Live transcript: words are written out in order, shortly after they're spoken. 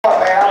Man,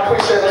 I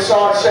appreciate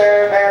LaShawn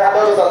sharing, man. I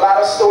know there's a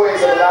lot of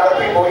stories of a lot of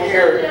people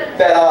here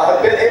that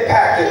have been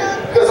impacted.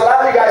 Because a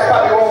lot of you guys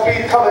probably won't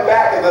be coming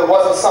back if it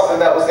wasn't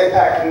something that was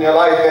impacting your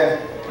life.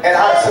 And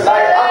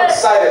tonight, I'm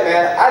excited,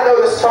 man. I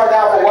know this Turned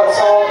Down for What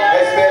song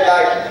has been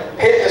like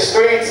hitting the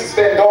streets. It's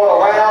been going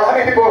around. How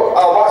many people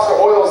watched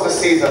the Oils this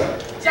season?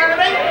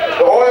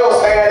 The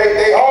Oils, man,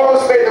 they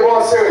almost made the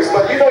World Series.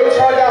 But you know,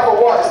 Turned Down for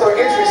What is their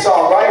entry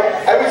song, right?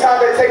 Every time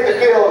they take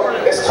the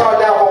field, it's Turned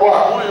Down for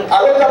What.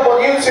 I looked up on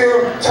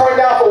YouTube, Turned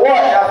Down for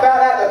What, and I found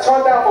out that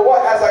Turned Down for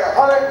What has like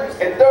 135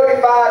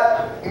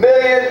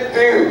 million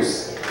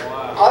views.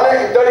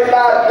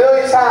 135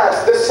 million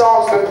times this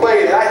song's been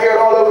played, and I hear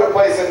it all over the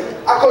place, and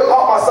I couldn't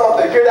help myself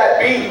to hear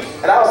that beat,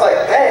 and I was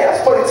like, dang,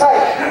 that's pretty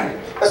tight.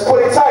 That's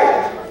pretty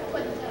tight.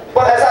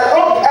 But as I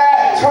looked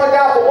at Turned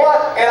Down for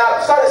What, and I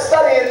started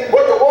studying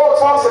what the world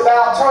talks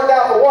about, Turned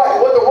Down for What,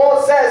 and what the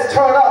world says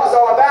Turn Up is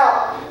all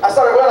about, I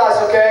started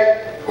realizing,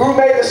 okay, who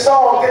made the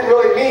song didn't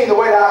really mean the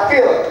way that I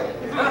feel it.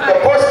 The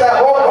person that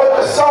wrote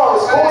the song,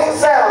 as cool as it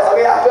sounds, I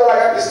mean, I feel like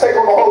I can just take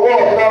on the whole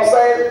world, you know what I'm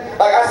saying?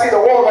 Like, I see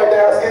the world right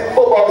there, I was getting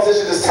football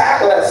position, just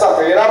tackle that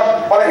sucker, you know?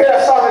 When I hear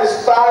that song, it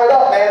just fired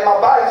up, man, my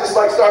body just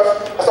like I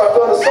start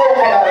feeling the soul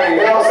come out of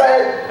me, you know what I'm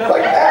saying?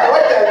 Like, man, I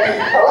like that beat,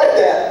 I like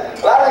that.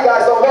 A lot of you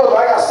guys don't know, but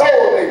I got soul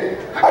in me.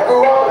 I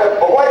grew up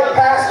with a white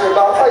pastor,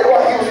 but I'll tell you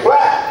what, he was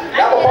black.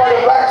 I'm a part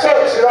of a black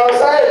church, you know what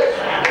I'm saying?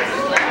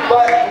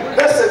 But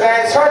listen,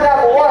 man, Turned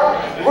Down for What,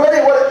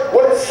 really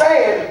what it's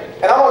saying,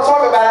 and I'm going to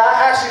talk about it.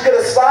 I actually did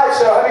a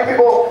slideshow. How many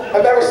people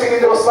have ever seen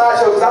me do a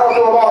slideshow? Because I don't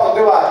do them often,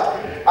 do I?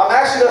 I'm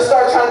actually going to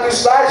start trying to do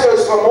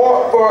slideshows for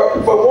more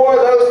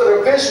of those that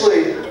are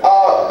visually,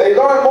 they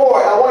learn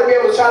more, and I want to be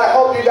able to try to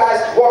help you guys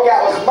walk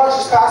out as much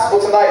as possible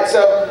tonight.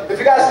 So if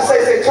you guys can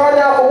say Turn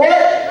Down for What?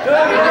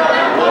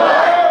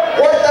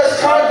 What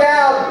does Turn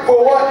Down for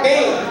What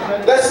mean?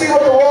 Let's see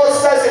what the world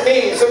says it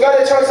means. So go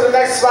ahead and turn to the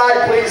next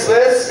slide, please,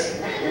 Liz.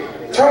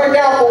 Turn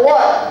down for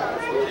what?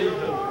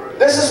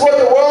 This is what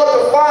the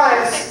world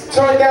defines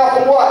Turn Down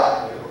for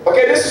What.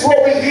 Okay, this is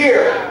what we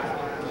hear.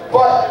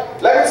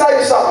 But let me tell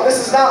you something.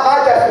 This is not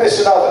my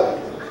definition of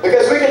it.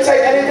 Because we can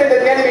take anything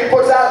that the enemy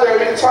puts out there and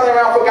we can turn it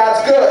around for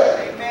God's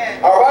good.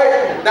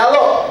 Alright? Now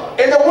look,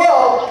 in the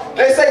world,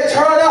 they say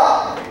turn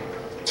up.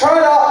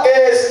 Turn up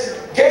is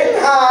getting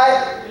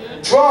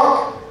high,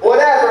 drunk,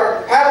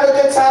 whatever, having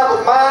a good time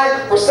with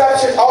mind,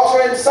 perception,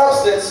 altering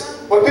substance.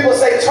 When people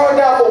say turn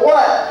down for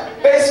what,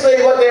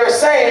 basically what they're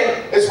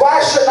saying is,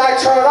 why shouldn't I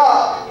turn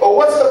up? Or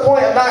what's the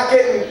point of not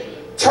getting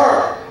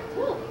turned?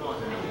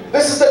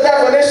 This is the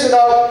definition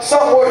of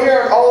something we're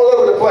hearing all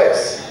over the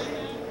place.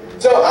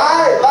 So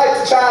I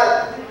like to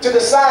try to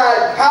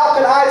decide, how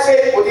can I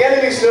take what the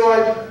enemy's doing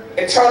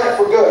and turn it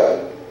for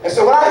good? And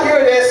so when I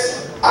hear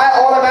this, I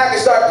automatically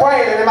start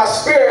praying, and in my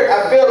spirit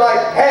I feel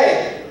like,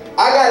 hey,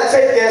 I got to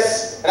take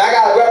this and I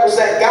got to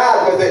represent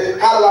God with it.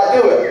 How do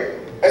I do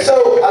it? And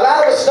so a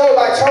lot of us know,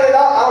 like, turn it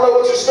up. I don't know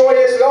what your story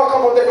is. We all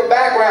come from different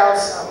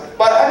backgrounds.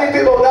 But how many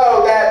people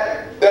know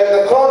that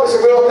the club is a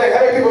real thing?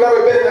 How many people have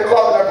ever been in the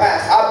club in their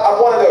past? I'm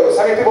one of those.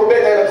 How many people have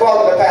been in the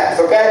club in the past,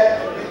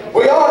 okay?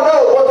 We all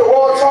know what the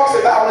world talks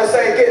about when they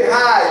say getting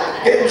high,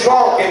 getting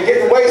drunk, and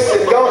getting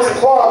wasted, and going to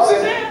clubs.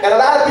 And a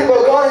lot of people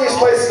are going to these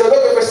places, they're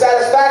looking for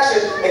satisfaction.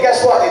 And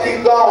guess what? They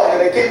keep going,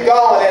 and they keep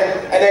going,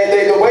 and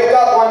they wake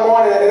up one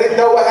morning and they didn't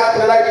know what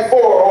happened the night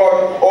before,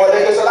 or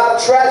there's a lot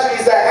of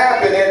tragedies that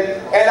happen.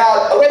 And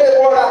a little bit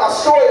more about my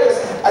story,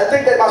 because I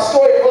think that my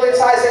story really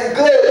ties in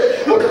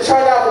good with the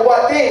Turn Down for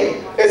What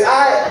theme, is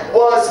I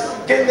was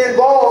getting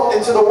involved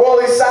into the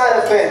worldly side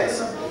of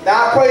things.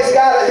 Now I praise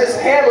God that His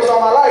hand was on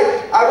my life.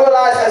 I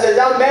realized as a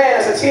young man,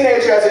 as a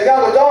teenager, as a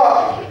young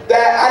adult,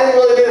 that I didn't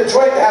really need a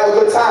drink to have a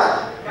good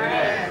time.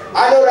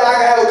 I know that I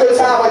can have a good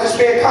time by just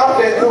being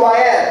confident in who I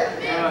am.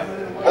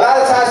 A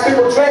lot of times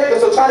people drink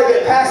because they're trying to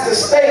get past the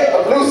state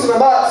of loosening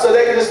them up so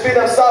they can just be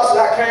themselves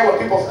without caring what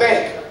people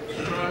think.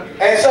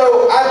 And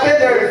so I've been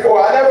there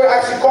before. I never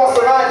actually crossed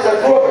the line because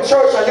I grew up in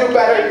church. I knew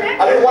better.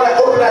 I didn't want to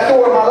open that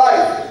door in my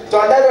life. So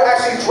I never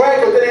actually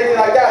drank or did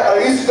anything like that. But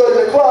I used to go to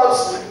the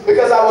clubs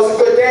because I was a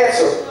good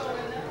dancer.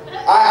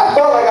 I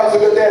felt like I was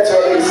a good dancer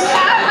at least.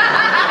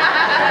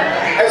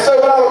 And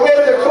so when I would go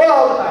to the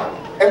club,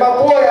 and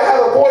I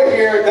have a boy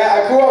here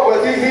that I grew up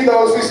with, he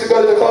knows we used to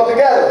go to the club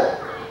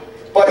together.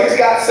 But he's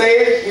got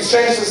saved, he's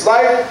changed his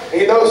life,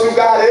 and he knows who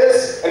God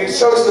is, and he's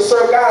chosen to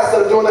serve God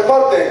instead of doing the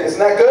club thing. Isn't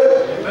that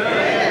good?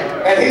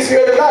 Amen. And he's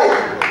here tonight.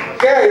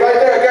 Gary, right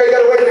there. Gary, you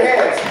gotta wave your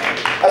hands.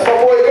 That's my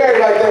boy Gary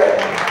right there.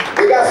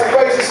 We got some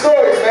crazy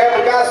stories,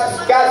 man, but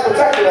God's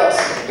protected us.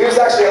 He was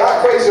actually a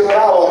lot crazier than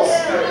I was.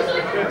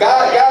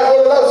 God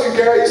really loves you,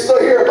 Gary. You're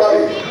still here,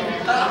 buddy.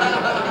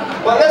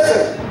 But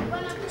listen,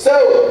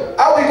 so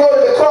I would go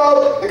to the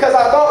club because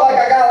I felt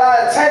like I got a lot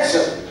of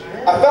attention.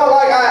 I felt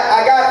like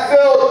I got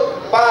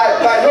filled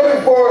by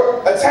looking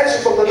for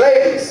attention from the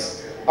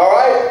ladies.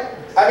 Alright?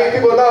 I mean,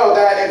 people know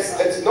that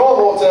it's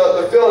normal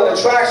to feel an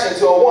attraction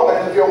to a woman,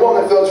 and if you're a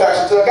woman, feel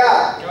attraction to a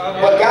guy.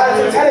 But God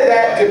has intended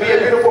that to be a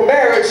beautiful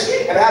marriage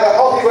and have a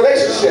healthy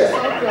relationship.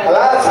 A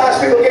lot of times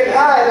people get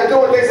high and they're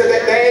doing things that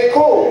they ain't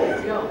cool.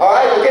 All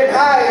right, they're getting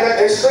high and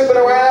they're sleeping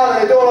around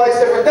and they're doing all these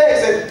different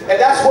things. And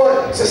that's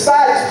what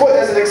society's put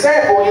as an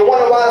example. And you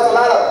wonder why there's a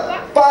lot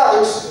of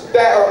fathers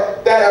that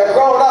are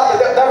grown up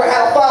that never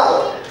had a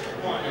father.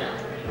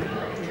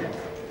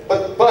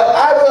 But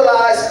I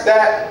realized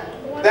that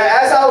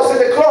as I was in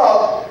the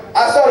club,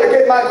 I started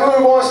getting my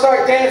groove on,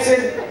 start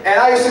dancing, and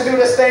I used to do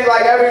this thing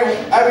like every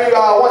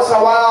once in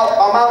a while.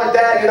 My mom and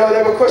dad, you know,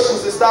 they were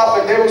Christians and stuff,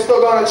 and they were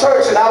still going to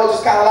church, and I would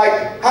just kind of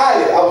like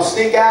hide it. I would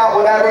sneak out,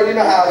 whatever, you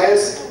know how it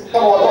is.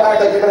 Come on, don't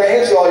act like you've been an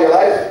angel all your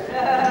life.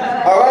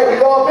 All right, we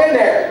go up in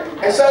there.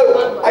 And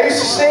so I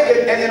used to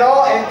sneak, and you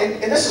know,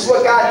 and this is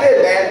what God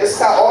did, man. This is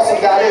how awesome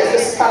God is.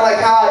 This is kind of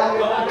like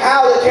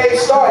how the cave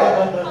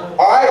started.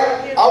 All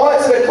right, I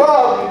went to the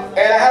club,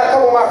 and I had a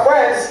couple of my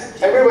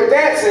friends, and we were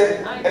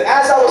dancing, and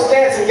as I was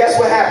dancing, guess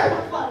what happened?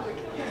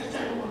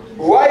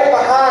 Right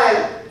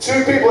behind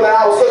two people that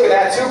I was looking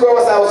at, two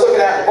girls that I was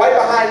looking at, right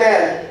behind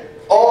them,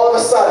 all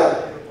of a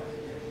sudden,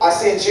 I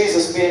seen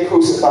Jesus being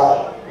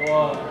crucified.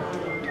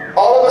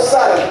 All of a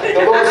sudden,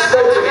 the Lord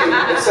spoke to me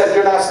and said,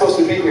 you're not supposed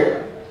to be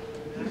here.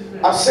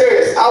 I'm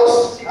serious.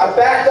 I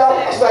backed up,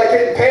 I started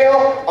getting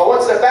pale, I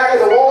went to the back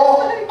of the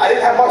wall, I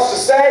didn't have much to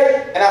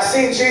say, and I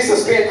seen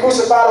Jesus being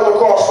crucified on the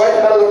cross right in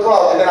the middle of the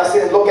club, and then I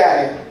seen him look at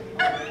me.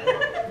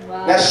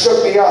 Wow. That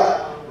shook me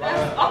up.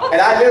 And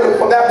I knew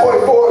from that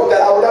point forward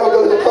that I would never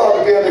go to the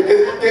club and be able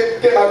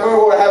to get my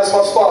groove on and have as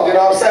much fun, you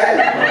know what I'm saying?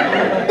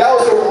 That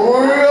was a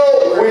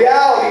real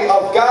reality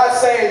of God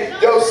saying,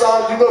 yo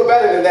son, you know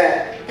better than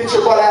that. Get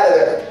your butt out of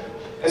there.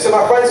 And so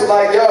my friends were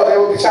like, yo, they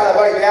would be trying to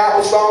invite me out.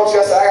 What's wrong with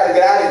you? I said, I got to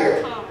get out of here.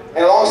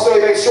 And long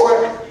story made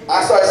short,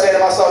 I started saying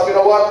to myself, you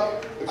know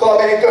what? The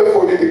club ain't good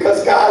for me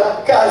because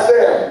God's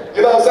there.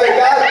 You know what I'm saying?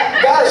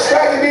 God is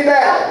tracking me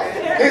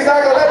down. He's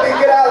not going to let me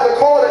get out of the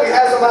call that he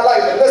has in my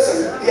life. And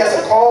listen, he has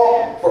a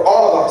call for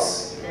all of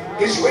us.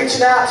 He's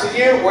reaching out to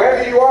you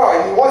wherever you are.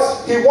 And he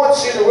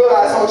wants you to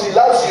realize how much he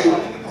loves you.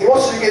 He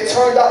wants you to get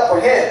turned up for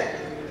him.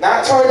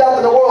 Not turned up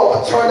in the world,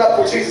 but turned up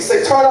for Jesus.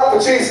 Say, turn up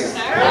for Jesus.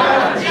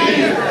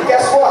 And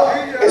guess what?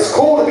 It's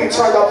cool to be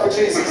turned up for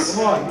Jesus.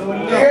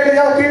 You hear the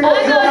young people?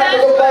 You don't have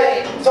to look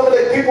like some of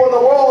the people in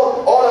the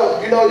world. All the,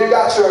 you know, you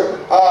got your,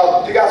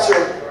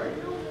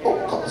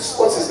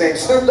 what's his name?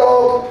 Snoop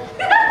Dogg.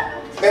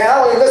 Man, I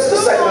don't even listen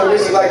to secular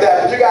music like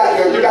that. But you got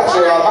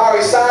your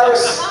Miley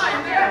Cyrus.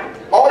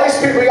 All these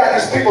people, you got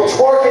these people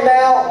twerking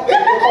now.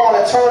 We're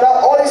calling it turned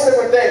up. All these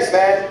different things,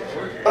 man.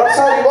 But I'm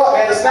telling you what,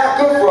 man, it's not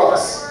good for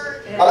us.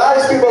 A lot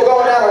of these people are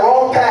going down the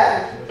wrong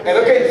path, and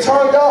they're getting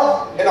turned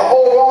up in a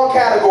whole wrong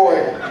category.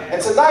 And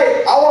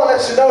tonight, I want to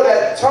let you know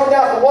that turned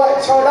down for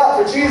what? Turned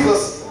up for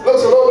Jesus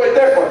looks a little bit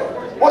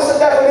different. What's the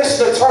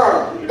definition of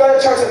turn? Go ahead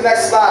and turn to the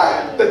next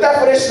slide. The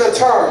definition of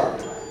turn.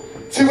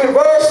 To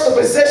reverse the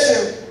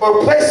position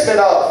or placement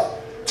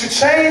of. To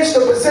change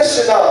the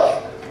position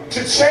of.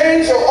 To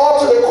change or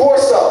alter the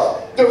course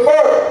of.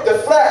 Divert,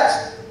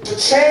 deflect. To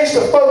change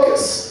the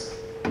focus.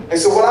 And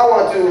so what I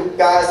want to do,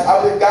 guys,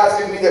 I believe God's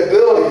giving me the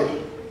ability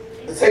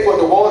to take what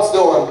the world's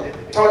doing,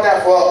 turn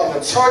that for up,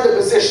 and to turn the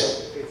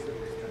position,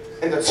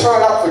 and to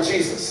turn up for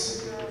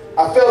Jesus.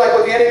 I feel like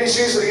what the enemy's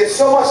using to get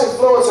so much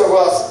influence over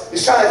us,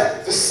 he's trying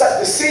to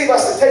deceive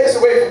us, to take us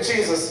away from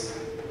Jesus.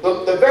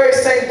 The very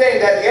same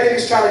thing that the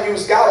enemy's trying to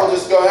use, God will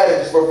just go ahead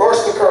and just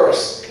reverse the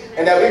curse.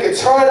 And that we can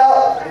turn it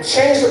up and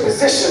change the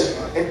position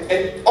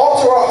and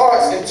alter our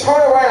hearts and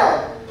turn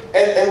around.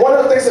 And one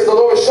of the things that the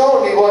Lord was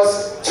showing me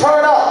was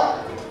turn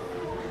up.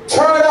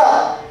 Turn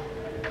up.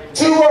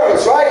 2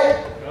 words,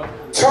 right?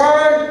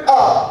 Turn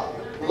up.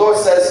 The Lord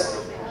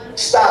says,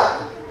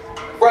 stop.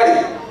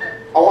 Freddy,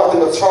 I want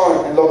them to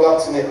turn and look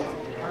up to me.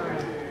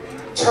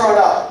 Turn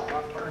up.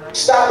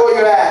 Stop where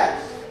you're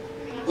at.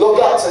 Look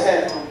up to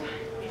him.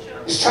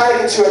 He's trying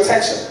to get your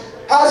attention.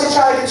 How is he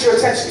trying to get your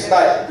attention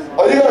tonight?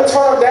 Are you going to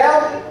turn him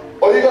down?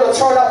 Or are you going to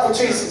turn up for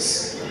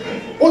Jesus?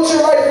 What's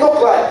your life look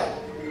like?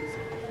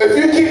 If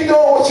you keep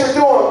doing what you're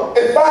doing,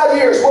 in 5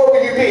 years, where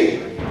will you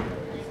be?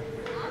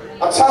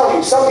 I'm telling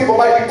you, some people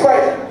might be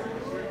pregnant.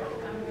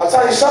 I'm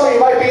telling you, some of you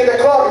might be in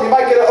the club and you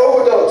might get an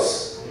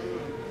overdose.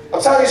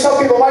 I'm telling you, some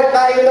people might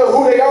not even know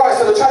who they are,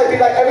 so they're trying to be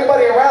like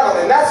everybody around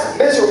them, and that's a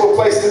miserable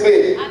place to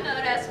be. I know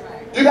that's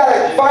right. You got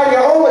to find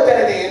your own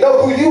identity and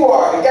know who you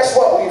are. And guess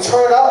what? When you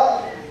turn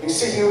up, you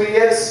see who he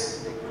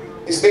is.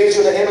 He's made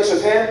you in the image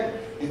of him.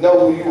 You know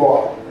who you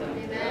are.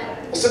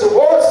 And so the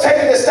world's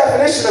taking this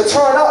definition of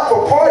turn up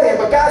for partying,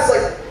 but God's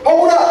like,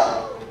 hold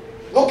up.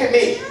 Look at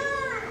me.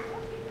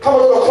 Come a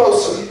little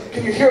closer.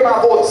 Can you hear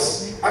my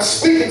voice? I'm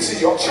speaking to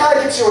you. I'm trying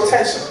to get your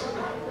attention.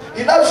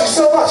 He loves you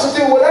so much,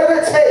 he'll do whatever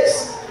it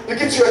takes to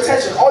get your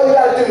attention. All you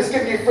got to do is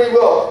give you free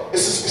will.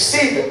 Is just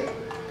receive it.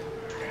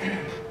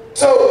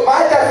 So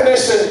my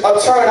definition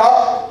of turn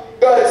up,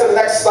 go ahead to the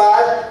next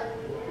slide,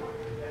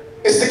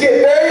 is to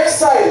get very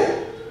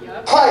excited,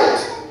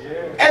 hyped,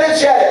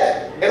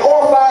 energetic, and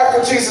on fire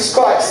for Jesus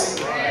Christ.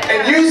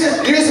 And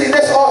usually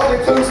this often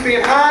includes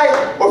being high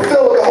or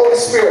filled with the Holy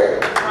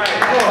Spirit.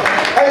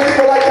 How many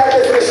people like that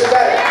definition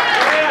better?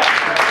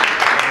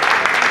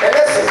 And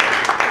listen,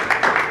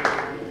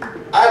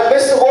 I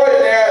missed the word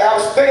in there, and I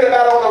was thinking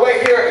about it on the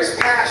way here, is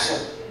passion.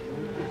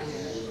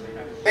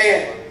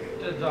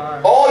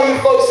 Man, all you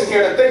folks in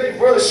here that think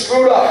you've really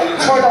screwed up and you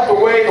turned up the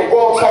way the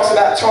world talks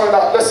about turning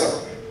up,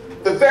 listen,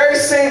 the very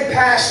same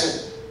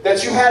passion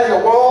that you had in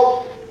the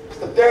world is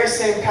the very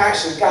same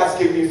passion God's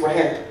giving you for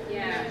Him.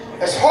 Yeah.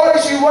 As hard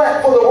as you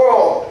went for the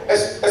world,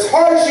 as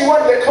hard as you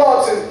went to the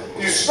clubs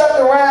and you slept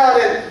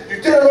around and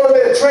you did a little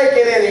bit of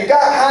drinking and you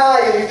got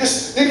high and you can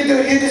say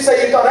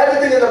you've done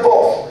everything in the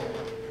book.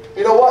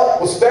 You know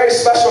what? What's very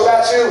special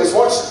about you is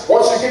once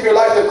you give your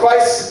life to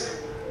Christ,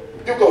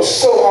 you go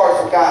so hard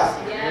for God.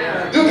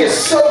 Yeah. You get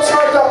so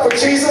turned up for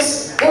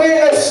Jesus, there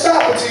ain't no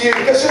stopping to you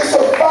because you're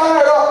so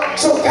fired up,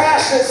 so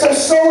passionate, so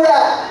sold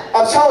out.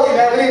 I'm telling you,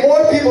 man, we need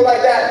more people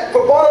like that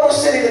for Baltimore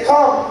City to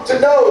come to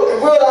know and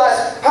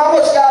realize how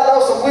much God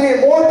loves them. We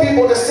need more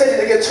people in the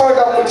city to get turned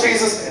up for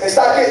Jesus and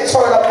stop getting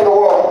turned up for the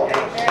world.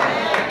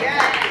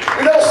 Yeah.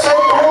 You know what's so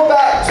cool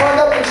about turned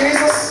up for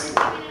Jesus?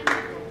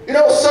 You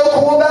know what's so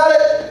cool about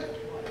it?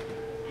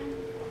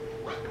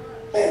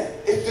 Man,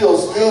 it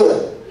feels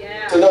good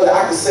to know that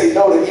I can say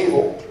no to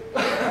evil.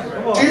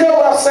 Do you know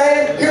what I'm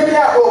saying? Hear me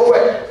out real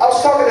quick. I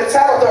was talking to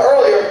Tabitha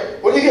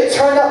earlier. When you get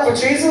turned up for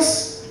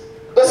Jesus,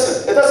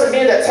 listen, it doesn't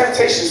mean that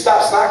temptation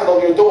stops knocking on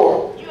your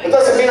door. It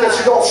doesn't mean that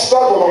you don't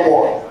struggle no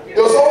more.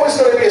 There's always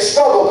going to be a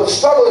struggle, but the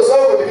struggle is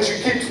over because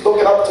you keep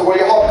looking up to where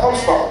your help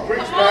comes from.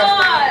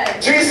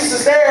 Jesus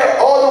is there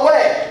all the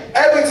way.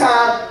 Every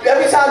time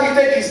you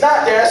think He's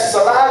not there, that's just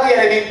a lie of the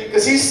enemy,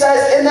 because He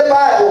says in the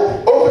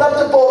Bible, open up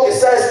the book, it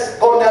says,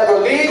 He'll never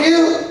leave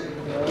you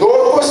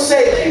nor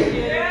forsake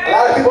you. A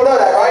lot of people know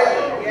that,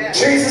 right?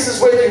 Jesus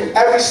is with you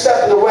every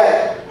step of the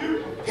way.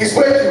 He's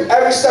with you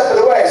every step of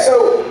the way.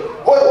 So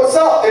what's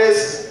up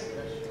is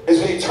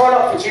when you turn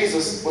up for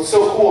Jesus, what's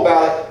so cool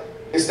about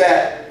it is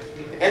that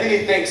the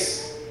enemy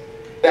thinks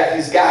that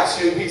he's got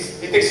you. He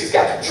thinks he's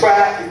got you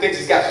trapped. He thinks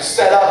he's got you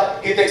set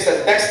up. He thinks that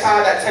the next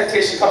time that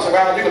temptation comes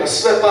around, you're going to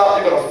slip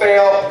up, you're going to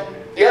fail.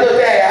 The other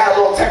day, I had a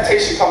little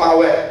temptation come my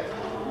way.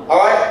 All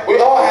right? We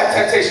all have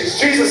temptations.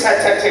 Jesus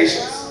had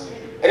temptations.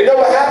 And you know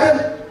what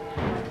happened?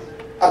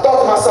 I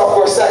thought to myself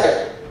for a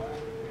second.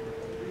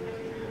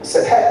 I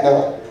said, heck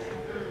no.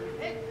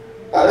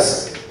 Now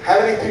listen, how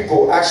many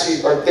people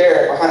actually are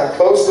there behind a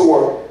closed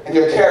door and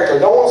your character,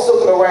 no one's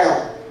looking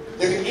around?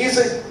 You can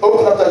easily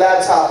open up the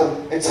laptop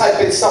and type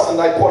in something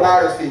like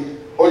pornography.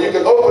 Or you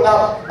can open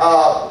up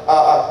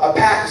a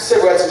pack of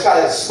cigarettes and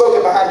try to smoke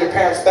it behind your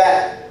parents'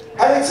 back.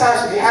 How many times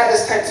have you had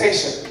this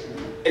temptation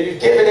and you've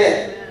given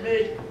in?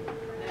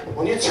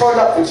 When you turn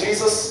up for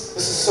Jesus,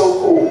 this is so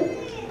cool.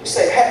 You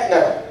say, heck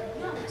no.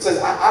 He says,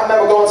 I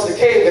remember going to the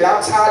cave and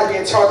I'm tired of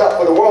being turned up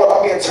for the world.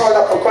 I'm being turned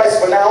up for Christ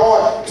from now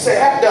on. You say,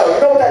 heck no.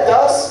 You know what that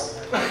does?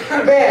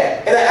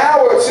 Man, in an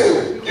hour or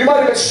two, you might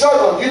have been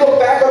struggling. You look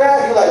back on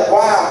that and you're like,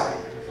 wow,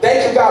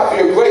 thank you, God,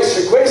 for your grace.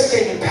 Your grace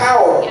gave you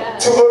power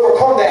to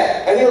overcome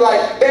that. And you're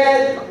like,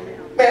 man,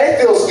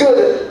 it feels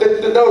good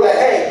to know that,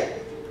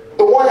 hey,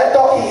 the one that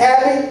thought he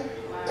had me,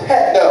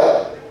 heck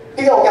no.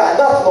 He don't got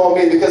nothing on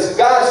me because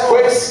God's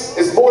grace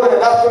is more than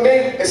enough for me.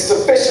 It's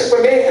sufficient for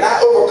me, and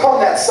I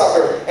overcome that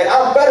sucker. And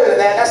I'm better than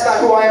that. That's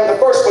not who I am in the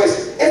first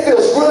place. It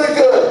feels really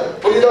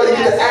good when you know you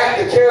get to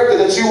act the character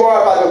that you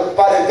are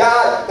by the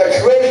God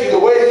that created you the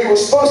way that you were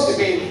supposed to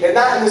be, and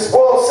not in this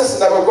world system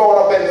that we're growing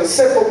up in, the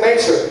sinful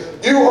nature.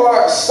 You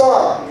are a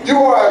son. You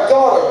are a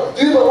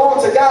daughter. You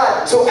belong to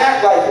God, so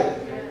act like it.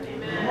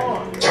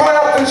 Turn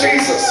up for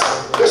Jesus.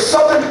 There's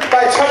something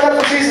by turning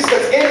up for Jesus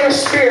that's in your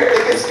spirit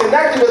that gets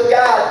connected with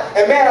God.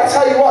 And man, I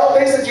tell you what,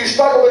 things that you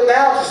struggle with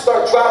now just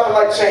start dropping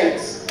like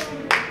chains.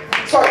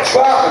 Start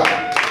dropping.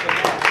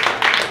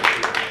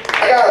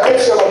 I got a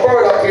picture of a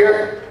bird up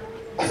here.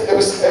 It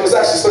was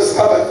actually supposed to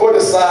come before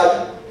this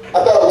side.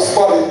 I thought it was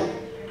funny.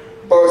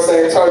 Bird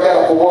saying, turn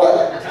down for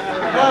what?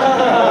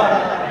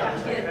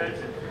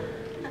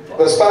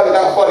 But it's probably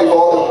not funny for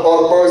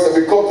all the birds that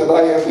we cooked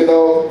tonight, you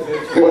know,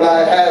 what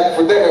I had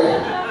for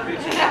dinner.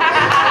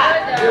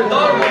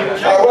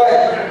 All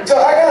right. So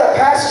I got a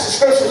passage of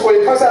scripture for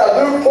you. It comes out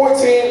of Luke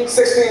 14,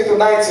 16 through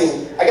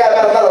 19. I got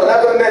about another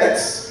 11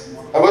 minutes.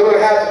 And we're going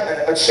to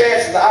have a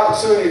chance and the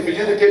opportunity for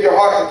you to give your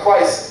heart to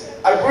Christ.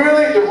 The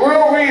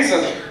real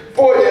reason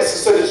for this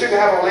is so that you can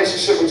have a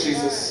relationship with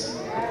Jesus.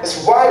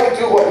 That's why we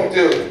do what we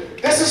do.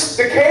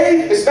 The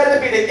cave is meant to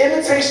be the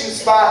invitation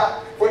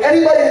spot for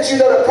anybody that you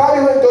know that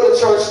probably wouldn't go to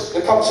church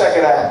to come check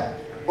it out.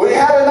 When you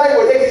have a night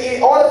where they can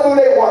eat all the food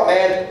they want,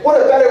 man, what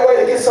a better way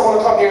to get someone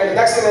to come here, and the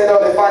next thing they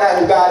know, they find out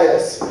who God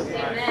is.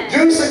 Amen.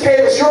 Use the cave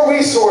as your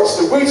resource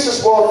to reach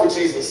this world for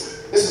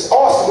Jesus. This is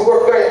awesome. We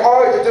work very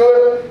hard to do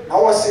it. I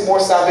want to see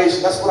more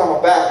salvation. That's what I'm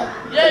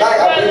about. Tonight,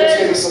 I believe it's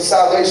going to be some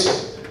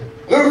salvation.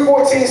 Luke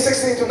 14,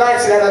 16 through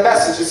 19, and the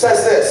message, it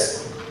says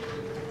this.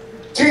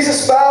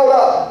 Jesus followed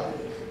up.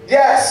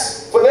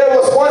 Yes, for there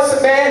was once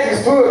a man who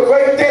threw a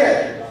great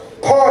dinner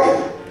party.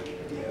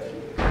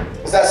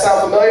 Does that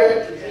sound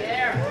familiar?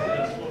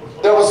 Yeah.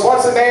 There was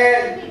once a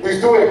man who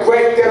threw a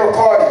great dinner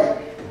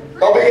party.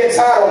 Don't be getting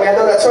tired of me. I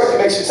know that turkey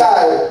makes you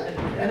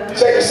tired.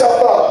 Shake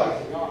yourself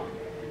up.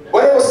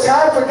 When it was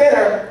time for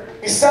dinner,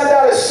 he sent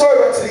out his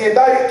servant to the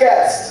invited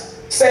guests,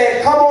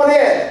 saying, come on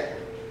in.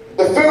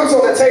 The food's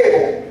on the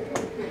table.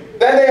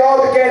 Then they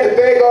all began to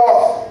beg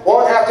off,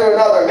 one after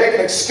another,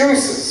 making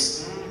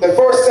excuses. The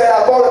first said,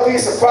 I bought a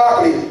piece of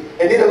property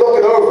and need to look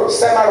it over,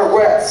 send my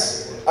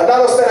regrets.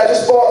 Another said, I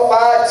just bought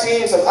 5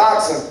 teams of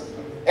oxen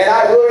and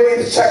I really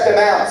need to check them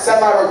out,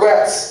 send my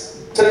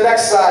regrets. To the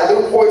next slide,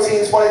 Luke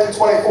 14,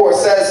 20-24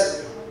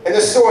 says in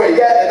the story,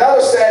 yet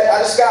another said, I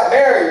just got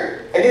married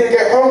and need to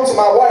get home to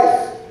my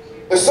wife.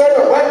 The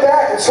servant went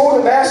back and told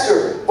the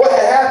master what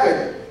had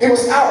happened. He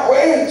was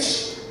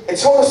outraged and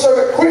told the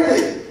servant,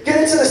 quickly,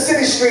 get into the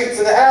city streets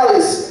and the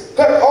alleys,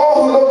 collect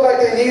all who look like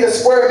they need a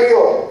square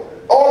meal,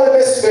 all the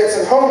misfits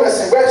and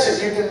homeless and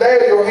wretched you can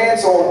lay your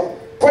hands on.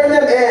 Bring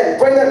them in,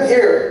 bring them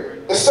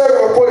here. The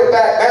servant reported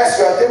back,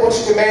 Master, I did what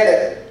you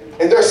commanded,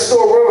 and there's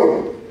still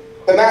room.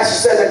 The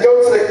master said, then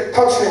go to the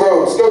country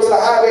roads, go to the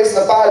highways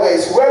and the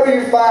byways, whoever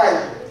you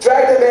find,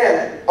 drag them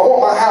in. I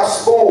want my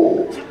house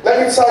full.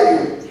 Let me tell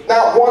you,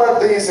 not one of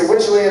these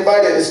originally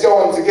invited is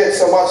going to get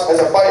so much as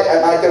a bite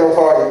at my dinner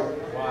party.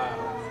 Wow.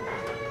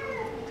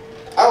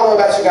 I don't know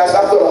about you guys,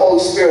 but I feel the Holy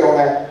Spirit on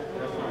that.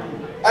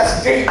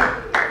 That's deep.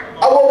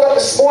 I woke up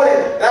this morning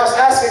and I was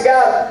asking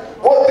God,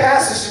 what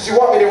passage did you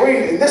want me to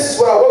read? And this is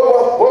what I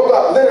woke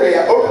up literally.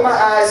 I opened my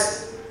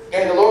eyes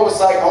and the Lord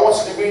was like, I want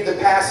you to read the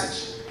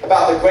passage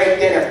about the great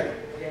dinner.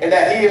 And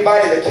that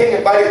the king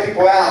invited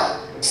people out.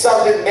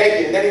 Some didn't make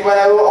it. And then he went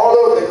all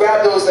over to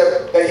grab those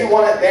that he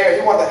wanted there.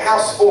 He wanted the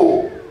house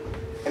full.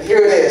 And here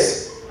it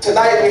is.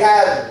 Tonight we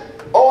have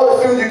all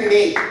the food you can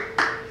eat.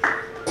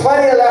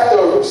 Plenty of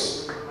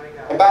leftovers.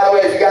 And by the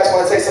way, if you guys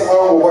want to take some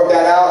home, we'll work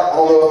that out. I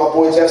don't know if my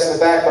boy Jeff's in the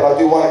back, but I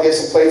do want to get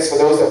some plates for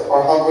those that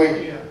are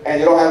hungry and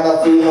you don't have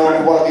enough food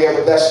home. We want to be able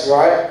to bless you,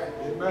 all right?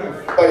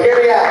 But hear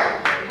me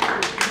out.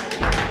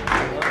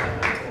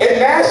 In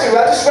Matthew,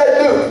 I just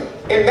read Luke.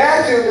 In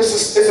Matthew,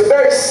 this is a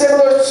very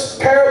similar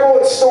parable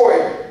and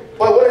story.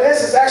 But what it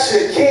is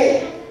actually a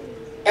king.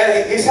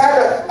 And he's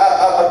having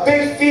a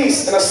big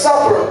feast and a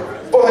supper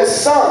for his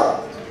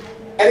son.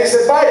 And he's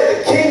invited,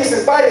 the king has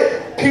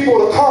invited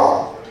people to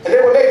come. And they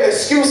were making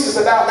excuses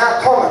about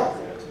not coming.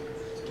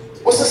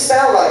 What's this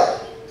sound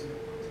like?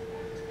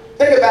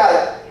 Think about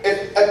it.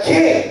 If a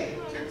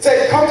king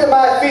said, come to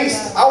my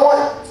feast, I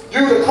want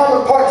you to come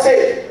and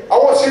partake. I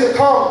want you to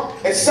come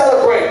and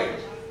celebrate.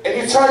 And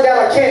you turn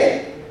down a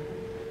king.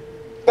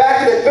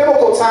 Back in the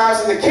biblical times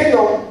in the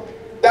kingdom,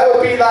 that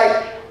would be like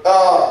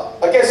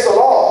against the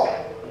law.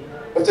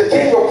 If the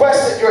king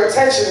requested your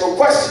attention,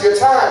 requested your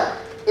time,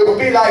 it would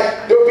be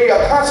like there would be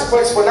a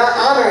consequence for not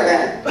honoring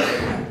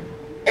that.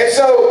 And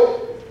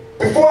so,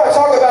 before I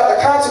talk about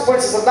the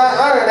consequences of not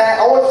honoring that,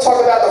 I want to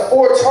talk about the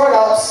 4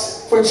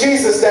 turn-ups for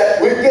Jesus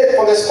that we get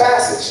from this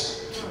passage.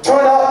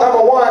 Turn up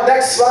number 1,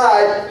 next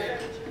slide,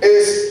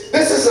 this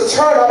is a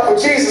turn up for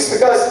Jesus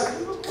because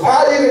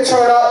how you can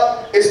turn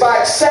up is by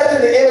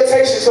accepting the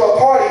invitation to a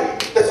party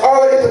that's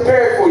already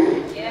prepared for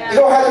you. You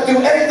don't have to do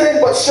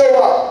anything but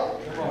show up.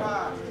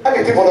 How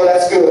many people know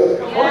that's good?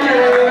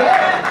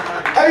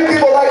 How many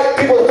people like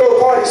people to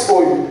throw parties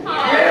for you?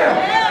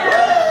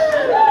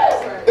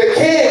 The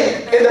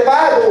king in the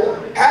Bible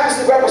happens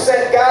to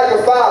represent God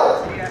your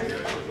Father.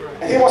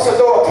 And he wants to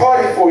throw a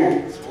party for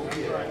you.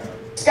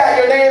 It's got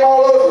your name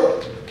all over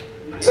it.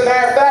 As a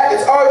matter of fact,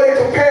 it's already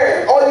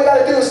prepared. All you got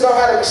to do is know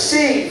how to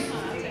receive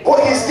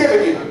what he's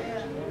given you.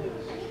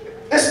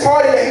 This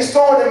party that he's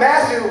throwing in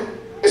Matthew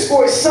is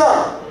for his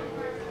son.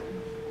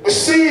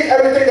 Receive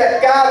everything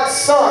that God's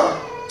son,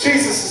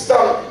 Jesus, has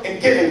done and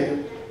given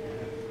you.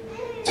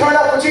 Turn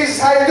up for Jesus.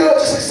 How you do it?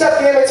 Just accept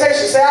the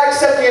invitation. Say, I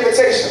accept the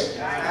invitation.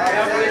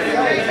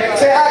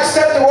 Say, I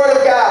accept the word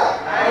of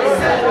God.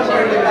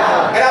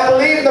 And I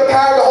believe in the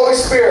power of the Holy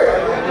Spirit.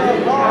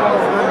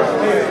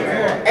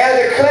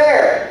 And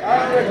declare,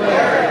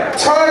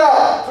 turn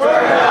up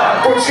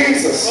for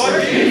Jesus.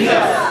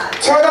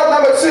 Turn up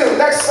number 2.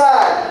 Next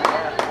slide.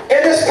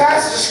 In this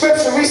passage of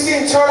scripture, we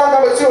see turn up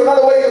number 2.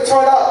 Another way you can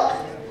turn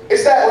up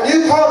is that when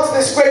you come to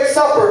this great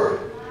supper,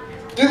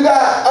 you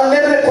got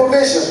unlimited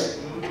provision.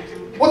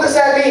 What does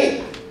that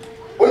mean?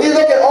 When you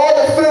look at all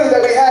the food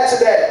that we had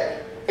today,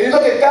 and you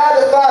look at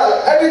God the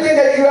Father, everything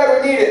that you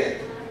ever needed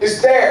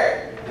is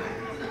there.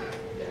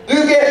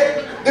 You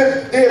get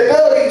the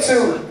ability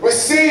to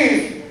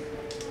receive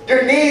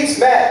your needs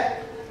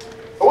met.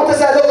 But what does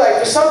that look like?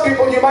 For some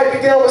people, you might be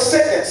dealing with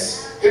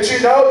sickness. Did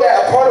you know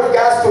that a part of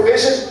God's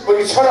provision when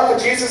you turn up for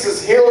Jesus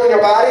is healing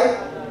your body?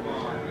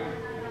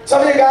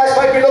 Some of you guys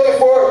might be looking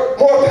for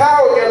more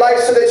power in your life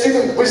so that you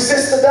can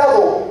resist the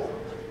devil.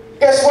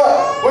 Guess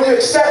what? When you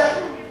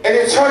accept and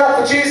you turn up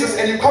for Jesus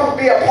and you come to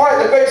be a part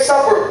of the great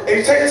supper and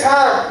you take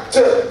time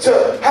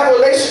to have a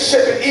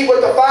relationship and eat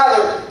with the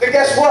Father, then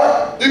guess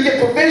what? You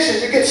get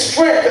provision, you get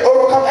strength to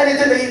overcome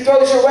anything that he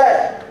throws your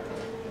way.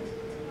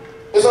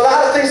 There's a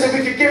lot of things that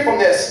we could get from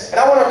this. And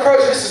I want to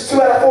encourage you, this is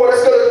 2 out of 4.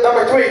 Let's go to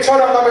number 3.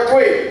 Turn up number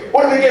 3.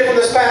 What do we get from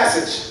this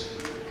passage?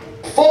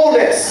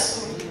 Fullness.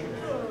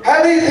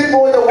 How many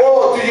people in the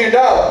world do you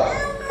know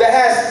that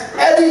has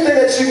everything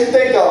that you can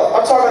think of?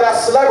 I'm talking about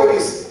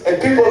celebrities and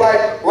people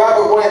like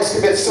Robert Williams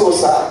commit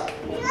suicide.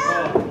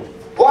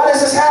 Why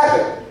does this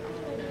happen?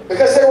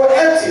 Because they were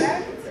empty.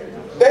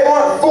 They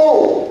weren't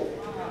full.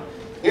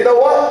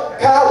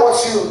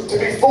 you to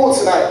be full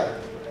tonight.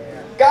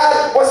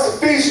 God wants to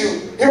feed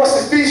you. He wants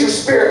to feed your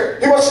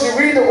spirit. He wants you to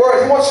read the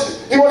Word. He wants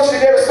you to be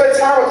able to spend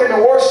time with Him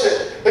and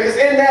worship. Because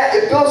in that,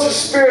 it builds your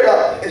spirit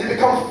up. And you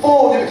become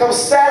full. You become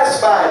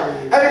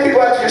satisfied. How many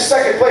people after your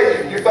second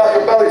plate, you felt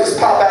your belly just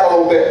pop out a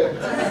little bit?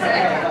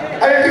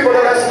 How many people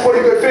know that's a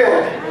pretty good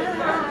feeling?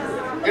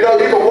 You know,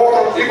 you can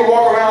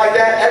walk around like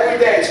that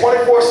every day,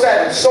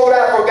 24/7, sold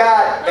out for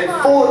God and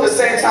full at the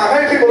same time. How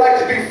many people like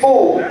to be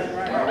full?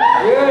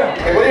 Yeah.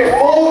 And when you're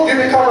full, you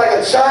become like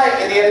a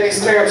giant in the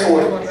enemy's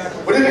territory.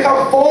 When you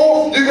become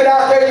full, you get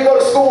out there, you go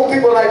to school, and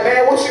people are like,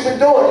 man, what you been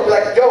doing? You're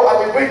like, yo, I've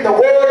been reading the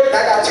Word, and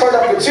I got turned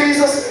up for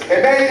Jesus,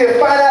 and man, you need to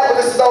find out what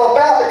this is all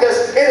about,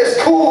 because it is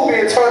cool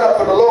being turned up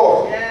for the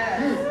Lord.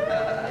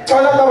 Yeah.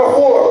 Turn up number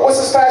 4. What's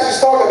this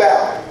passage talk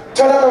about?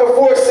 Turn up number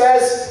 4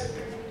 says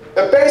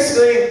that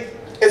basically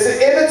it's an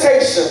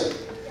invitation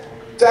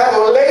to have a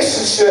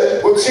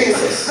relationship with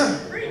Jesus.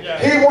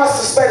 He wants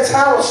to spend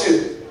time with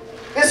you.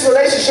 This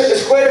relationship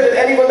is greater than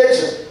any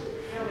religion.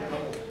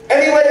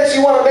 Any way that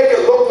you want to make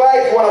it look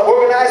like, you want to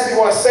organize it, you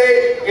want to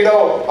say, you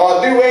know,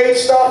 New Age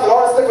stuff and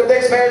all these different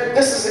things, man,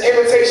 this is an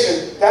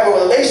invitation to have a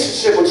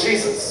relationship with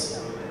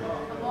Jesus.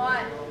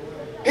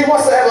 He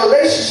wants to have a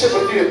relationship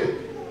with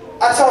you.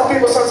 I tell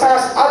people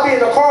sometimes, I'll be in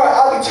the car,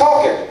 I'll be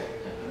talking.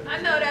 I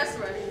know that's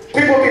right.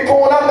 People will be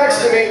pulling up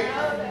next to me,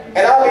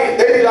 and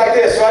they be like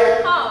this,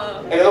 right?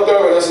 And they look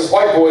over, and this is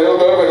white boy, they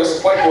look over, and this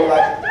is white boy,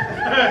 like.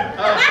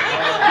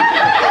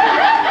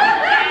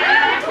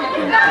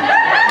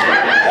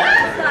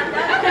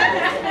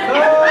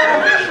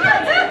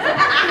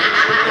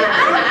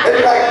 They'd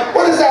be like,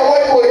 what is that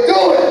white boy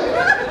doing?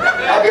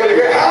 I'll be able to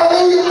hear,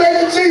 hallelujah, thank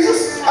you,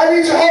 Jesus. I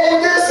need your help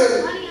with this. And,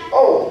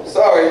 oh,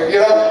 sorry, you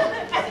know.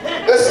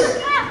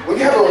 Listen, when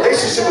you have a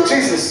relationship with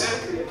Jesus,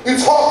 you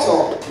talk to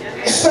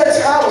Him. You spend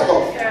time with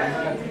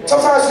Him.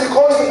 Sometimes when you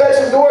close the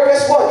bedroom door,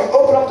 guess what? You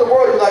open up the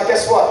Word, you're like,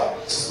 guess what?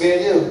 It's just me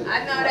and you. I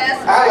know that's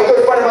right. I have a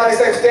good friend of mine, his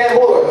name's Dan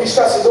Muller. He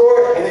shuts the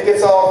door, and he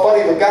gets all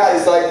funny with God.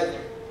 He's like,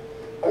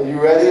 are you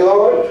ready,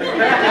 Lord?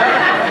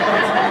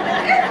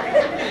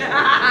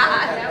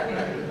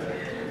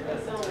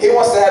 He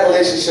wants to have a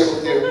relationship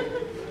with you.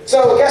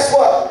 So guess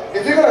what?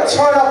 If you're going to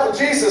turn up for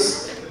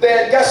Jesus,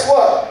 then guess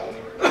what?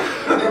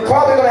 You're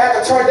probably going to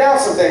have to turn down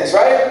some things,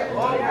 right?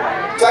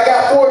 So I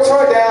got 4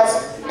 turn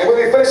downs, and when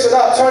we finish it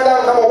up, turn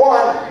down number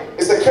 1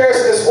 is the cares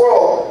of this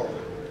world.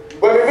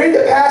 When we read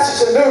the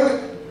passage in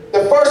Luke,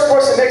 the first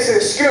person makes an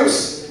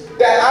excuse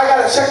that I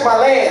got to check my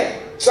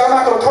land, so I'm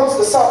not going to come to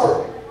the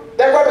supper.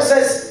 That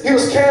represents he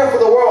was caring for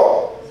the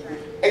world.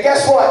 And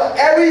guess what?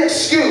 Every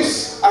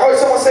excuse, I heard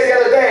someone say the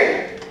other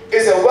day,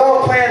 is a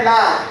well-planned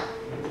lie.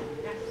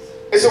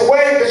 It's a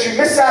way that you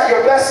miss out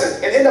your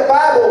blessing. And in the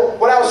Bible,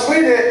 when I was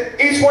reading it,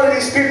 each one of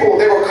these people,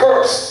 they were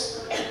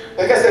cursed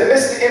because they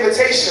missed the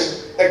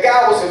invitation that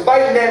God was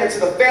inviting them into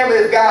the family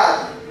of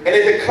God. And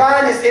they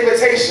declined His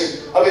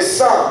invitation of His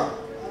Son.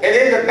 And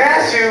in the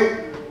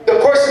Matthew, the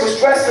person was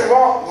dressed in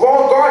wrong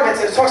garments,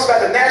 and it talks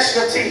about the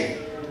gnashing of teeth.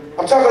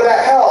 I'm talking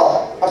about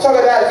hell. I'm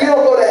talking about if you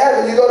don't go to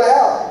heaven, you go to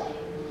hell.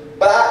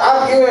 But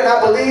I'm here and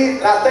I believe,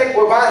 and I think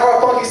what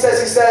Reinhard Bonnke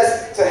says, he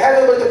says, to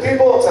heaven with the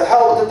people, to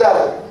hell with the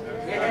devil.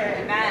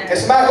 Yeah. And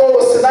so my goal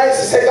is tonight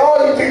is to take all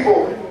you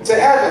people to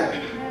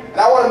heaven. And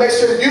I want to make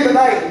sure that you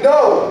tonight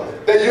know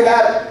that you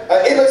have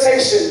an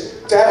invitation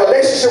to have a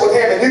relationship with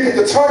Him, and you get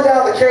to turn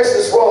down the cares of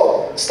this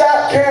world.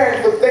 Stop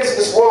caring for the things of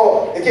this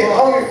world and get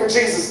hungry for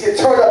Jesus. Get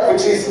turned up for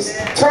Jesus.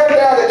 Turn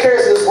down the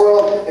cares of this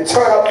world and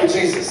turn up for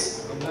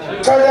Jesus.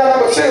 Turn down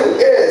number 2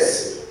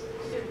 is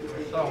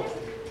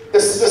the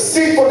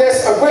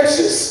deceitfulness of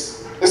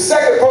riches. The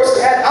second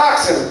person had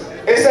oxen,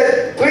 and he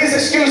said, please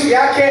excuse me,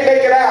 I can't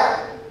make it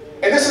out.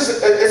 And this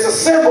is it's a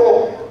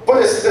symbol for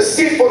this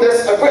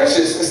deceitfulness of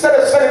riches. Instead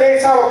of spending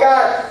any time with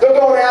God, they're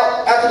going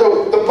out after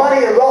the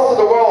money and wealth of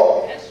the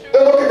world.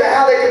 They're looking at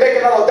how they can make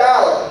another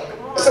dollar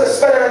instead of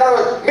spending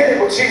another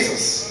minute with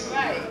Jesus.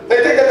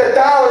 They think that the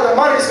dollar and the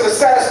money is going to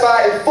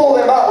satisfy and fool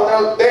them up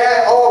when they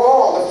had it all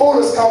wrong. The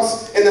fullness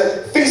comes in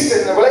the feasting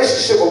and the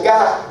relationship with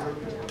God.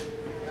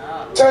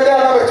 Turn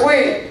down number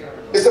 3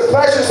 is the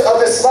pleasures of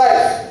this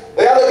life.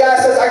 The other guy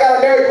says, I got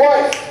a married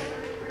wife,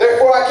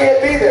 therefore I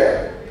can't be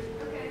there.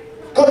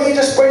 Couldn't he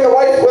just bring the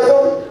wife with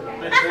him?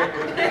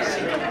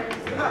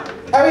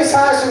 How many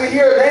times do we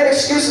hear lame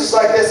excuses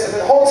like this,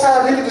 and the whole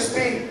time you can just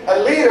be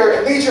a leader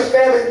and lead your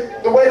family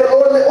the way the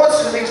Lord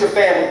wants you to lead your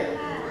family?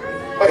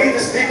 But he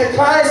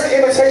declines the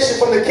invitation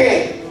from the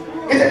King.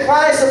 He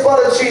declines the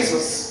blood of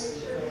Jesus.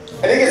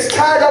 And he gets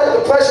tied up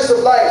with the pleasures of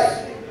life.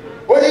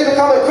 When you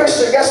become a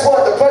Christian, guess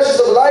what? The pleasures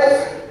of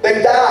life,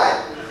 they die.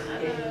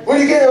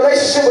 When you get in a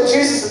relationship with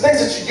Jesus, the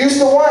things that you used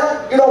to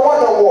want, you don't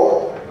want no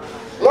more.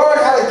 Learn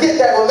how to get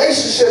that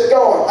relationship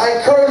going. I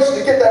encourage you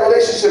to get that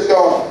relationship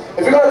going.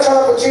 If you're going to turn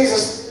up with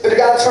Jesus, then you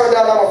got to turn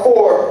down number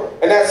 4,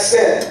 and that's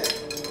sin.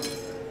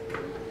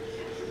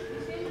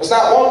 There's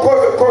not one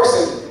perfect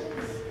person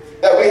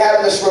that we have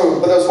in this room,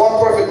 but there's one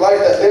perfect life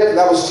that lived, and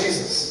that was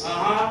Jesus.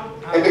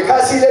 And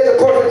because He lived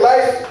a perfect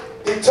life,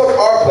 He took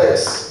our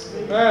place.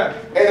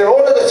 And in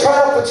order to turn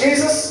up for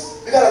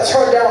Jesus, you got to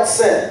turn down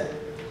sin.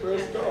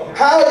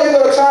 How are you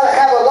going to try to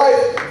have a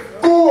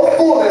life full of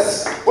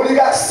fullness when you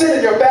got sin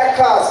in your back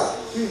closet?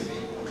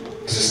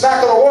 It's just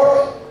not going to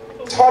work.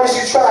 As hard as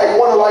you try, you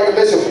wonder why you're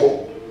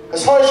miserable.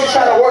 As hard as you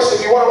try to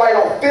worship, you wonder why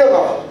you don't feel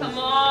nothing. Come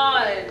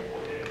on.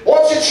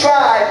 Once you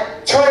try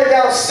turning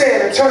down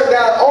sin and turning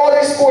down all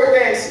these 4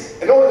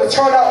 things in order to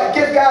turn up and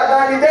give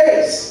God 90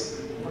 days.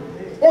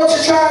 Once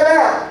you try it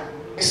out,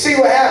 you see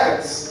what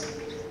happens.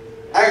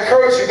 I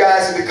encourage you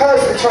guys, and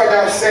because we turn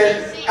down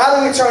sin,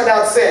 how do we turn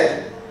down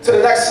sin? To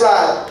the next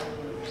slide.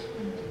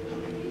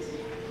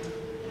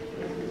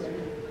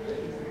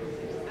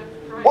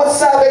 What's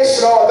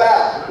salvation all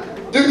about?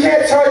 You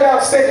can't turn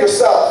down sin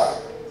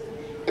yourself.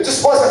 It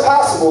just wasn't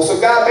possible, so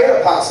God made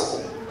it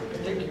possible.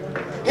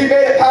 He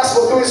made it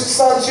possible through His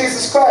Son,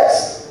 Jesus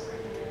Christ.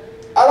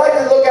 I like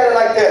to look at it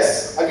like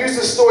this. I've used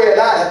this story a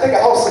lot. I think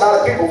it helps a lot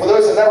of people. For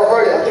those who have never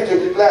heard it, I think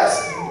you'll be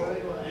blessed.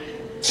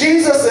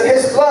 Jesus and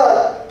His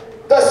blood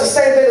does the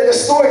same thing that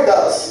this story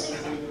does.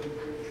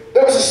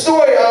 There was a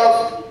story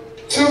of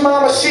 2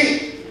 mama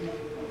sheep.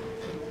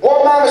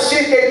 One mama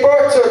sheep gave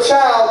birth to a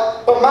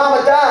child, but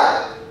mama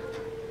died.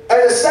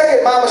 And the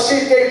second mama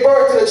sheep gave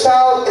birth to the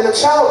child, and the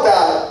child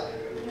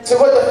died. So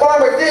what the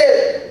farmer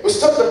did was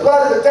took the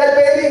blood of the dead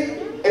baby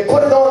and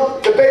put it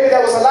on the baby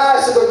that was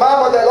alive, so the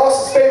mama that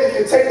lost his baby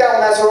could take that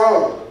one as her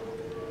own.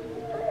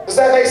 Does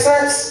that make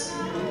sense?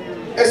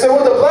 And so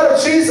with the blood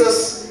of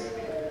Jesus,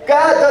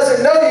 God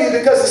doesn't know you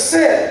because of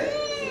sin.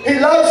 He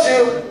loves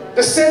you.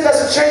 The sin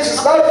doesn't change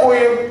His love for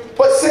you,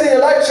 but sin in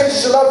your life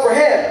changes your love for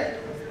Him.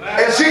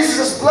 And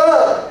Jesus'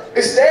 blood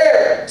is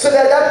there so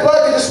that that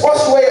blood can just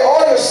wash away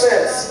all your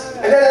sins.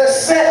 And then the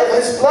scent of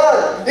His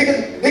blood, He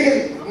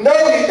can know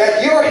you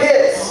that you're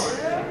His.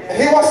 And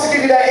He wants to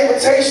give you that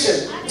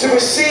invitation to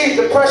receive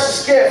the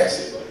precious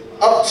gift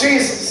of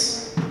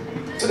Jesus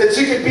so that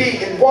you can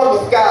be in one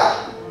with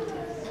God.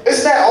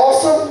 Isn't that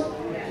awesome?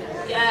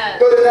 Yes.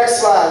 Go to the next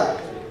slide.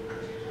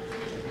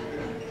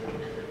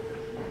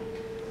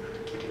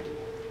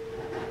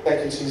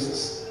 Thank you,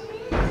 Jesus.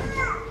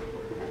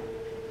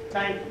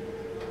 Thank you.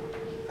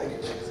 Thank you,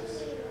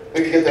 Jesus.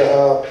 We can get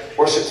the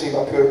worship team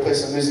up here to play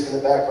some music in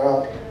the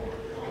background.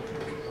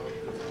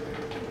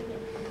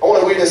 I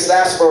want to read this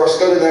last verse.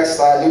 Go to the next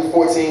slide. Luke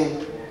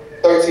 14,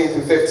 13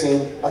 through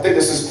 15. I think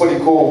this is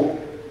pretty cool.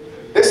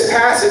 This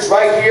passage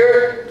right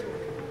here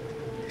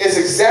is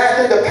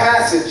exactly the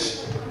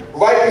passage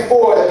right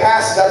before the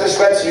passage I just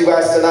read to you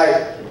guys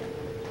tonight.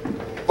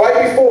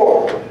 Right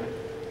before.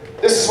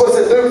 This is what's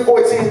in Luke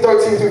 14,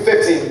 13 through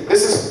 15.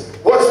 This is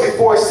what's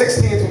before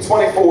 16 through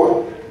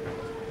 24.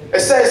 It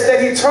says, then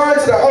He turned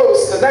to the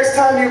host. The next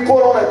time you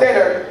put on a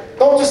dinner,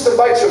 don't just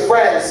invite your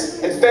friends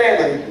and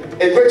family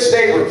and rich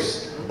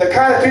neighbors, the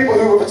kind of people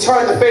who will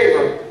return the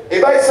favor.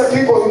 Invite some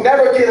people who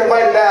never get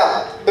invited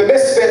out, the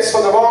misfits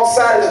from the wrong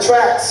side of the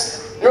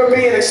tracks. You'll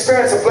be an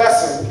experience of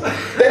blessing.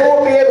 They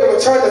won't be able to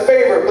return the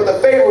favor, but the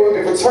favor will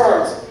be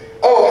returned.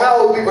 Oh,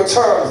 how it will be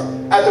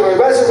returned at the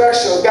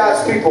resurrection of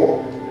God's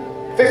people.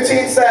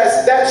 15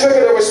 says, that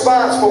triggered a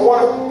response from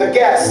one of the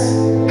guests.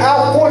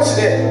 How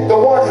fortunate the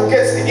one who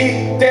gets to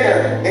eat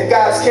dinner in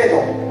God's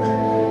kingdom.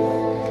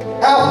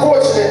 How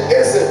fortunate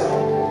is it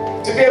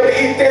to be able to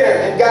eat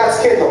dinner in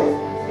God's kingdom.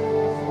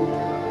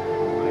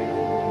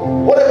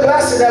 What a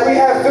blessing that we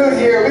have food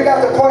here. We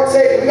got to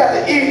partake. We got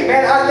to eat.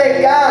 Man, I thank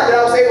God that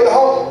I was able to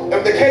help.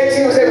 If the K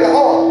team was able to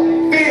help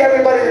feed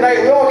everybody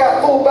tonight. We all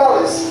got full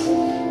bellies.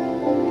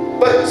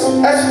 But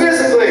that's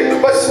physically.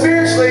 But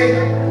spiritually,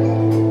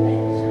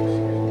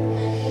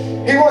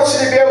 He wants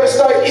you to be able to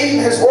start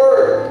eating His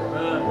Word.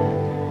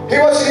 He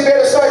wants you to be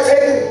able to start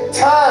taking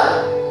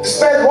time to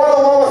spend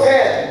one-on-one with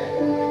Him.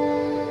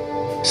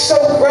 So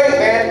great,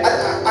 man.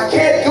 I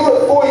can't do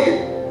it for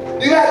you.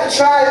 You have to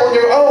try it on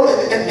your own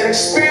and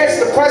experience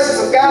the presence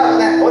of God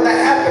when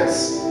that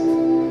happens.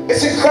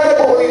 It's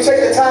incredible when you take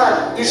the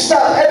time. You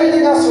stop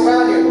everything else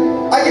around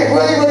you. I get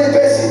really, really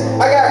busy.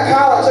 I got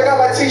college. I got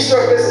my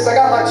t-shirt business. I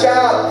got my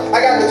job.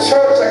 I got the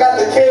church. I got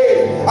the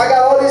cave. I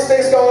got all these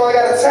things going on. I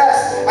got a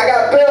test. I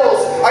got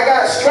bills. I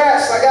got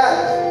stress.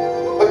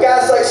 But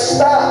God's like,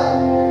 stop.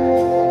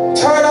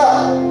 Turn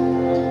up.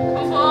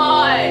 Come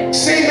on.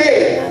 See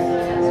me.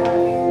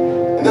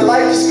 And the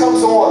light just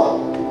comes on.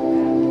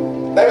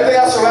 Everything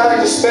else around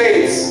you just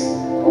fades.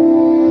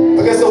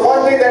 Because the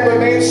one thing that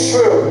remains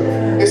true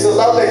is the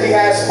love that He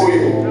has for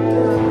you.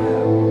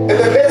 In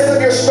the midst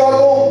of your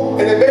struggle,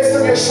 in the midst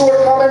of your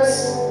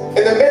shortcomings,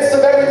 in the midst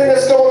of everything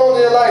that's going on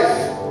in your life,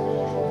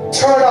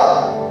 turn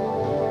up.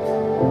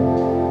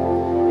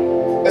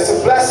 It's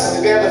a blessing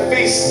to be able to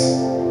feast.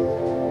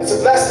 It's a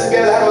blessing to be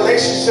able to have a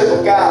relationship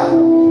with God.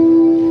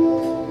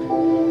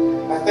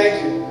 I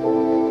thank you.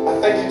 I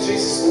thank you,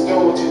 Jesus, for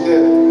doing what you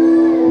did.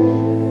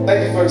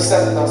 Thank you for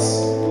accepting us.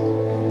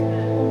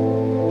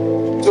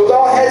 So with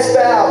all heads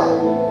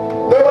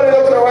bowed, nobody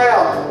looking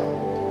around.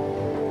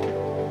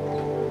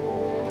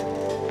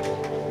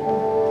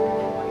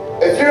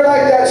 If you're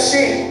like that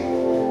sheep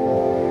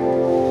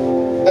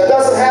that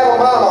doesn't have a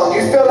mama,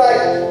 you feel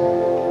like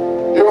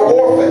you're an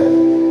orphan.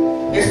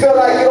 You feel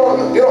like you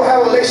don't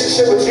have a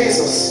relationship with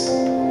Jesus.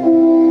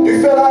 You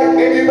you feel like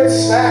maybe you've been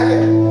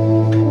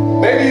snacking,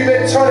 maybe you've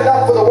been turning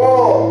up for the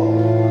world,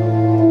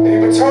 and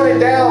you've been turning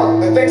down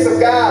the things of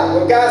God,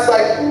 when God's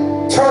like,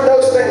 turn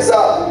those things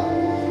up.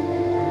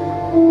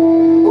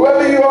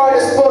 Whoever you are in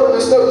this building,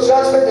 there's no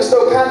judgment, there's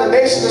no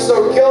condemnation, there's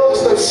no guilt,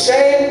 there's no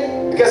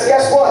shame, because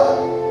guess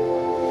what?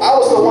 I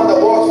was the one that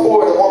walked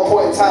forward at one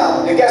point in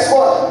time, and guess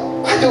what?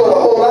 I do it a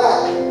whole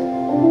lot.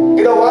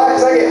 You know why?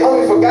 Because I get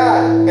hungry for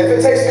God. And if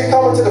it takes me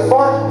coming to the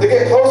front to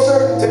get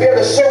closer, to be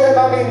able to show Him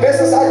I mean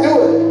business, I do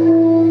it.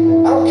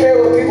 I don't care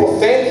what people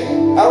think.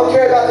 I don't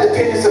care about the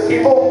opinions of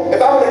people. If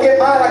I want to get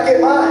mine, I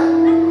get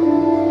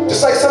mine.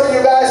 Just like some of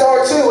you guys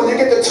are too. When you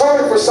get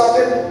determined for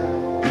something,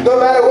 no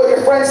matter what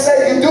your friends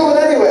say, you do it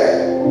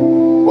anyway.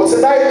 Well,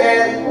 tonight,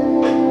 man,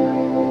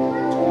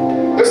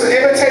 there's an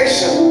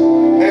invitation.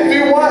 And if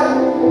you want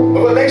a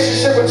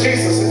relationship with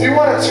Jesus, if you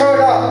want to turn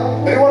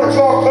up, and you want to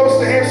draw close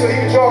to Him so He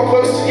can draw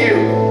close to you,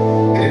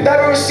 and you've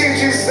never received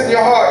Jesus in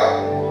your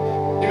heart,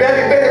 you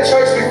maybe been to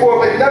church before,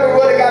 but you never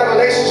really got a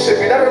relationship,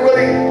 you never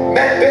really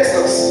meant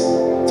business.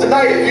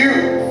 Tonight, if you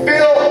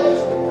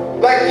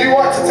feel like you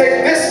want to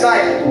take this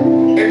night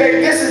and make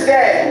this a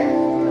day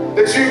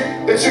that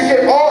you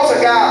give all to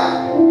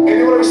God, and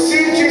you want to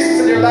receive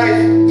Jesus in your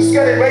life, just go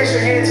ahead and raise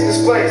your hands in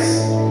this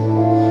place.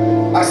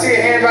 I see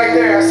a hand right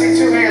there. I see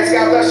 2 hands.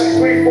 God bless you.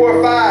 3,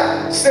 4,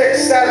 5,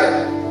 6,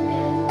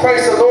 7.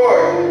 Praise the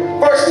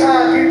Lord. First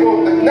time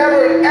people that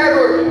never,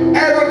 ever,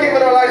 ever given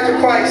their life to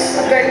Christ.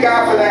 I thank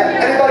God for that.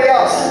 Anybody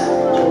else?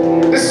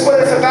 This is what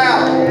it's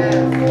about.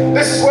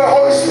 This is where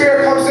Holy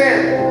Spirit comes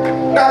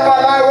in. Not by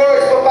my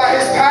words, but by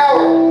His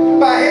power,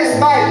 by His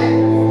might.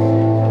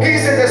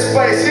 He's in this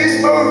place.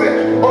 He's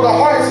moving on the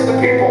hearts of the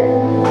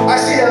people. I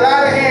see a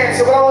lot of hands.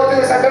 So what I want to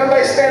do is have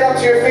everybody stand up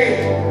to your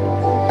feet.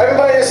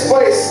 Everybody in this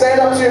place,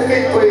 stand up to your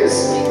feet,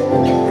 please.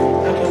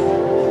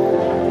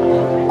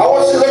 I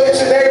want you to look at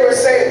your neighbor and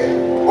say,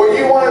 were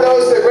you one of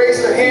those that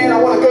raised their hand?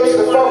 I want to go to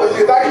the front with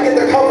you. If I can get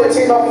the comfort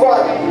team up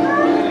front.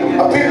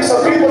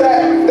 Some people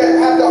that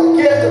have the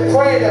gift of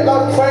praying, that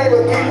love praying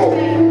with people.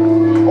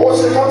 I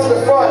want you to come to the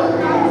front.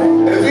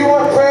 And if you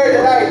want prayer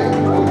tonight,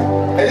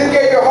 and you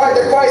gave your heart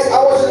to Christ, I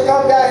want you to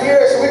come down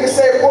here so we can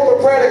say a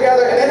corporate prayer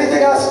together. And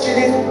anything else that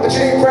you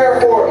need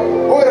prayer for,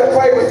 we're going to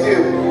pray with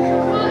you.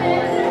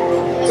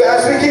 So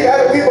as we keep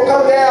having people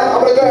come down, I'm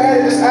going to go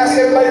ahead and just ask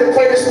everybody to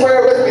pray this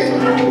prayer with me.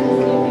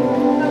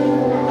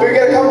 We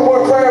get a couple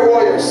more prayer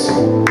warriors.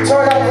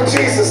 Turn up for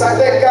Jesus. I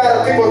thank God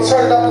that people are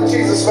turning up for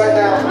Jesus right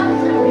now.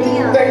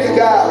 Thank you,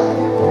 God.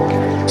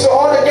 So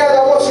all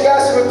together, I want you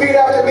guys to repeat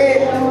after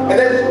me. And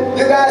then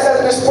you guys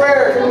after this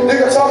prayer, you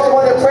can talk to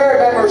one of the prayer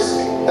members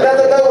and let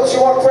them know what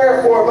you want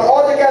prayer for. But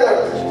all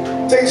together,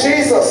 say,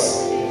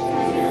 Jesus,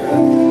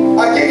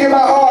 I give you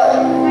my heart.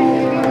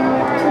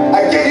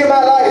 I give you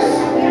my life.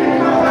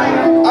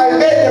 I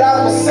admit that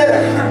I'm a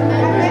sinner.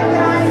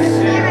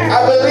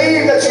 I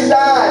believe that you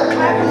died.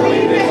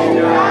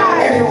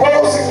 And you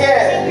rose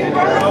again.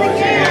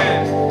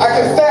 I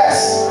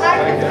confess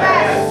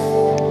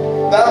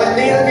that I'm in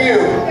need of you.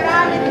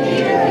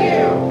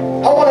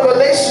 I want a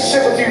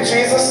relationship with you,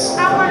 Jesus. I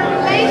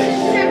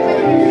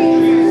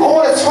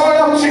want to turn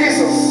up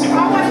Jesus. I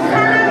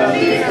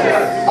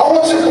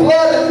want your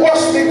blood to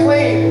wash me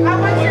clean. I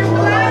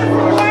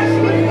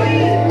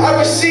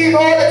receive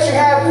all that you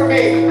have for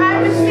me.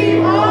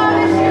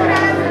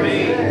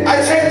 I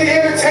take the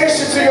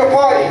invitation to your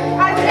party.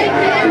 I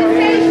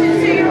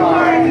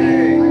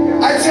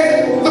take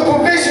the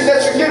provision that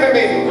you're giving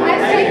me.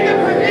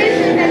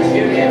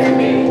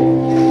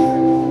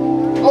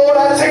 Lord, I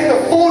take the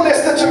fullness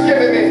that you're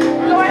giving me.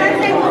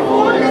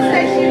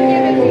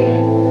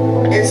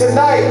 And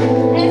tonight,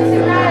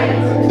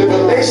 the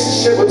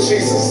relationship with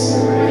Jesus.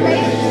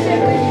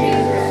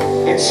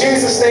 In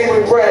Jesus' name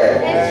we pray.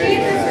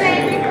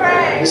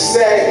 We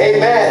say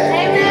amen.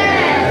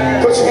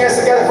 Amen. Put your hands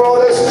together for all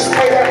those who just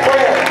prayed that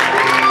prayer.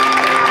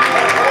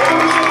 And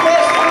if it's your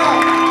first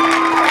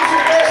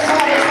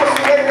time, you're supposed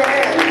to raise your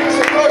hand. It's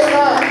your first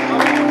time.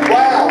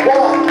 Wow.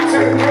 1,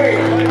 2, 3.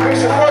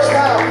 It's your first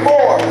time.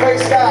 4.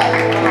 Praise God.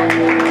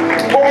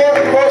 4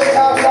 first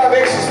time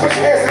salvations. Put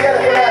your hands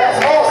together for that.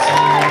 That's awesome.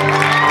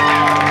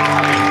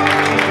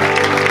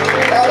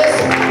 Now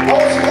listen, I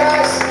want you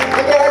guys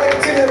to go ahead and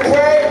continue to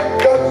pray.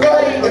 Go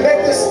ahead and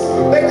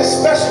make this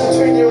special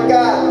between you and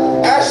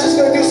God. Ashley's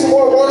going to do some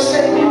more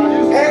worship.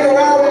 Hang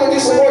around, we're going to do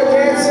some more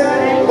dancing.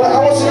 But I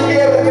want you to be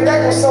able to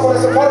connect with someone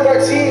as a part of our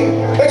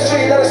team. Make sure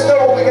you let us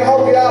know what we can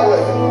help you out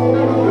with.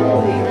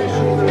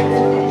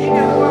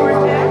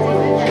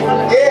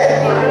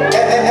 Yeah.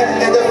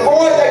 And the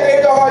 4 that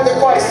gave their heart to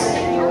Christ.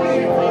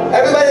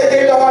 Everybody that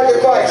gave their heart to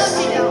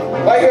Christ.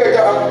 Right here,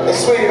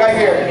 sweetie, right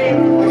here.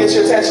 To get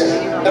your attention.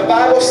 The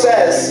Bible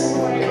says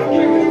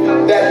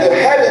that the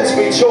heavens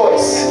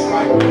rejoice.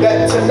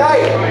 That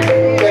tonight,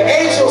 the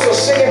angels are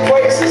singing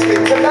praises.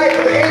 Tonight,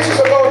 the angels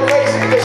are going crazy.